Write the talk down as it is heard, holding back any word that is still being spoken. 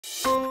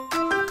Oh,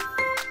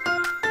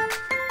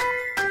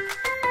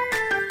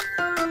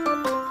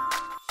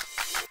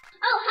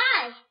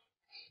 hi!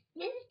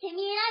 This is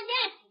Timmy and I'm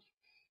dancing.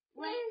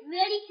 We're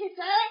ready to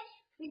start?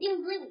 We're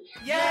doing Bluey.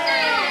 Yay!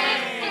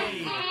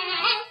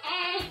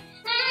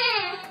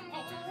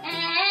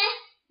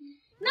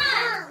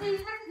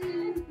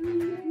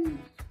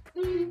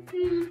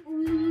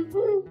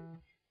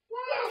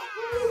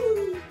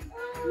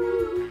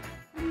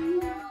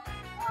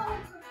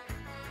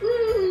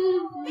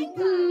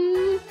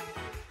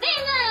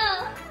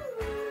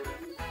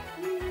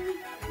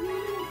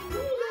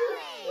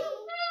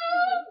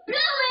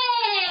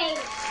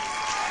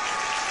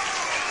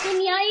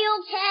 Timmy, are you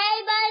okay,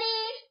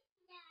 buddy?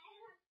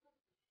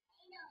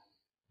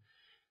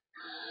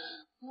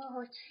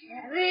 Oh,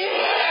 Timmy!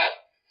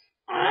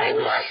 I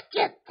must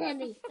get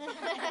Timmy.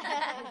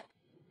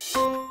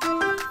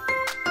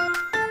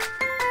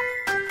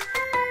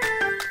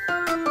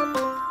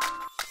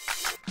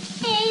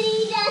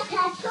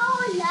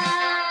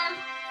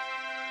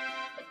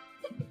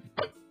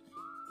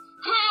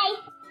 Hi.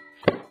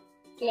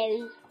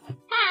 Hello.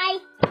 Hi.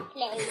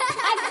 Hello.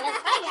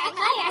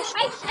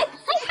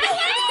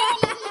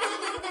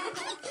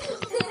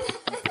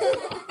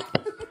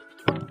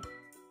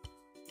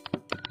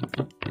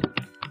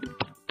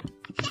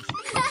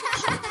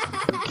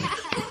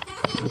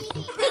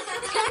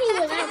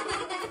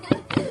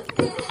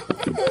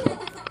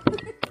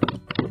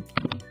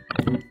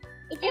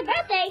 It's your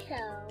birthday, so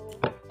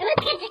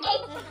let's get the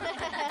cake.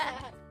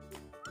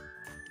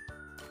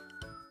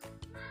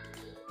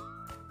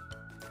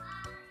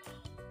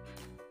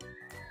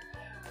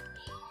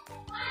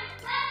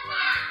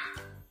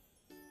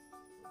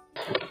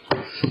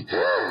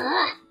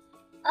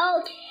 Oh,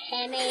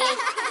 Timmy.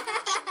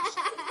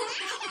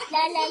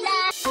 La la la.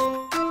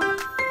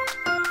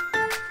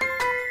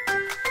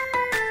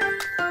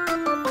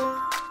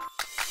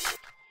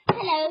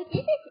 Hello,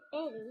 this is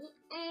Eddie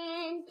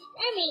and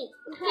Timmy.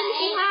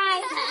 Hi.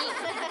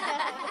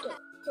 Okay,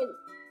 Timmy.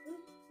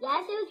 You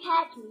have to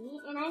catch me,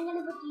 and I'm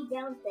gonna put you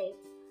down safe.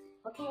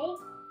 Okay?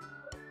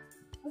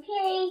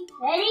 Okay,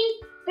 ready?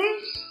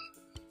 First,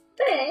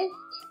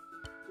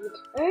 you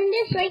turn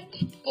this like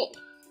this.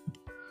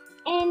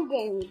 And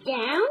then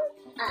down,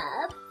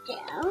 up,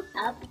 down,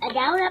 up,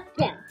 down, up,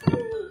 down.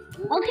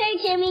 Okay,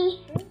 Timmy.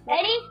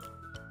 Ready?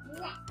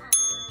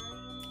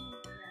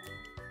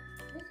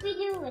 Let's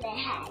begin with a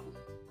hat.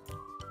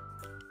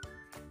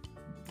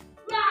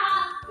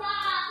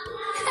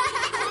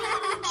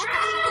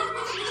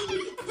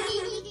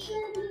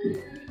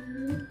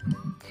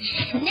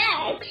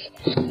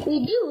 Next, we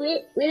do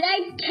it with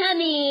our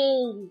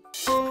tummy.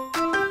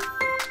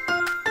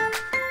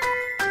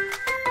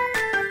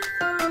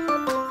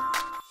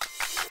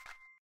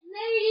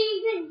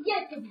 Ladies and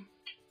gentlemen,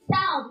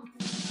 now,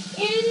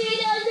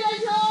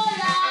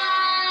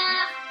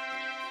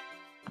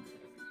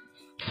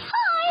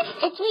 hi,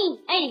 it's me,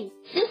 Eddie.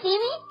 You see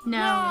me?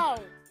 No.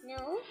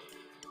 No?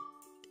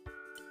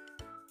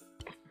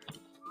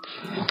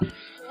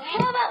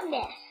 How about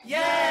this?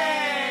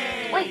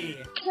 Yay! Wait,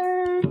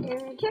 turn.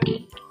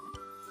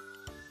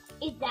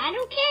 Is that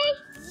okay?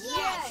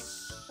 Yes!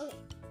 Okay.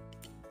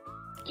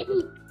 Give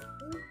me.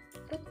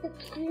 Put the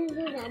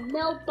candle and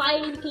melt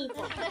biting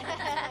people.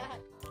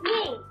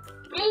 Hey,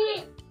 dang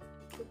it.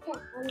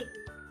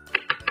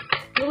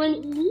 You want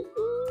to eat?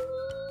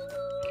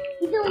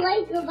 You don't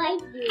like to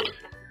bite you.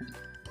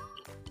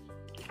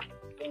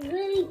 You're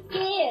really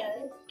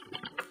scared.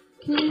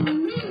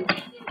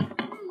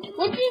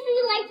 What do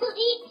you like to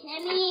eat,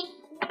 Timmy?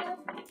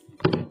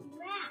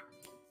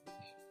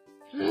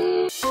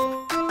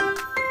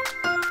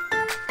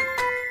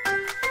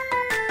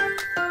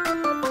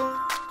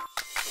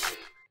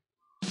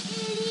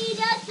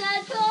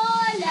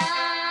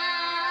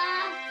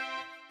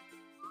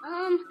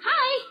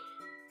 Hi.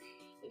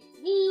 It's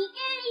me,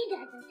 Eddie.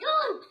 That's a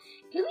toad.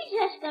 Timmy's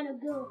just gonna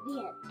go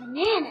get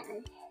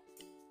bananas.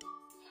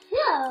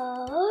 So,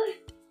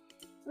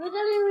 we're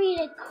gonna read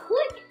a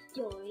quick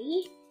story,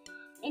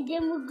 and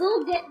then we'll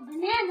go get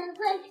bananas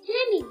like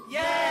Timmy.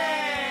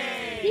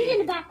 Yay! He's in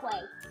the back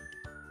way.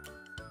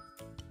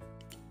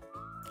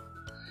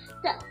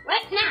 So,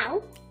 right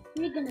now,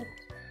 we're gonna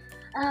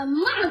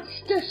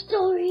monster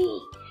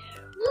story.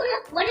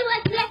 What do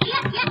I say?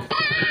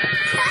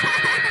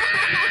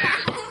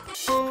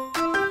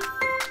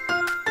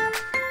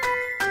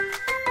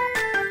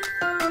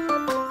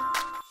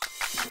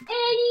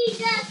 Eddie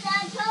got the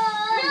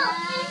cola.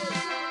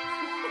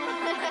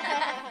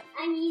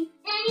 Eddie,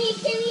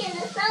 Timmy, and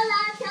the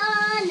soda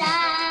cola.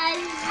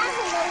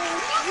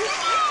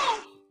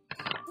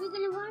 We're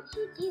gonna watch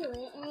you do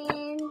it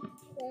and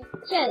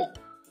show you.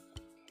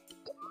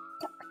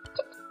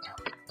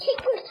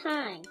 Take your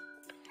time.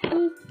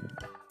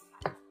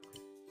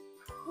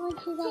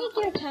 Take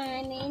your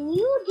time and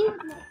you do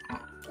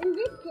that. And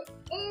this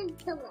is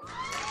the one.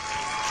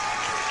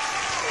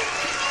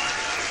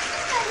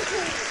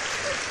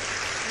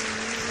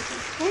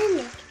 Turn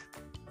it.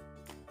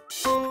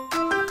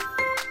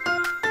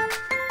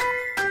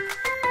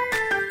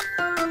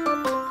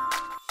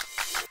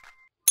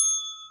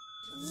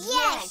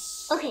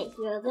 Yes! Okay,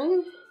 you're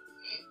gonna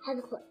have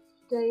a close.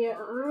 So your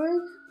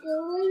arms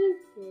go like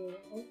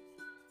this.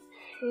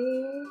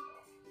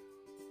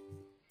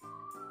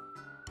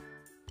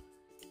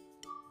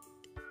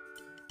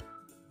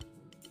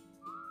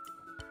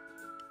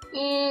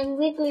 And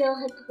wiggle your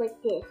hips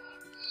like this.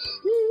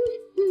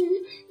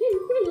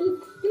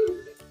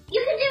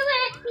 You can do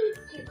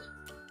it!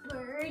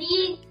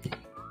 Birdie.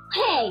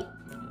 Hey,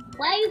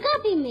 why are you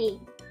copying me?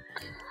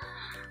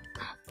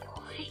 Good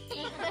boy.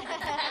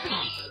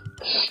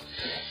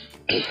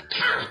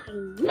 Copy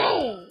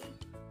me.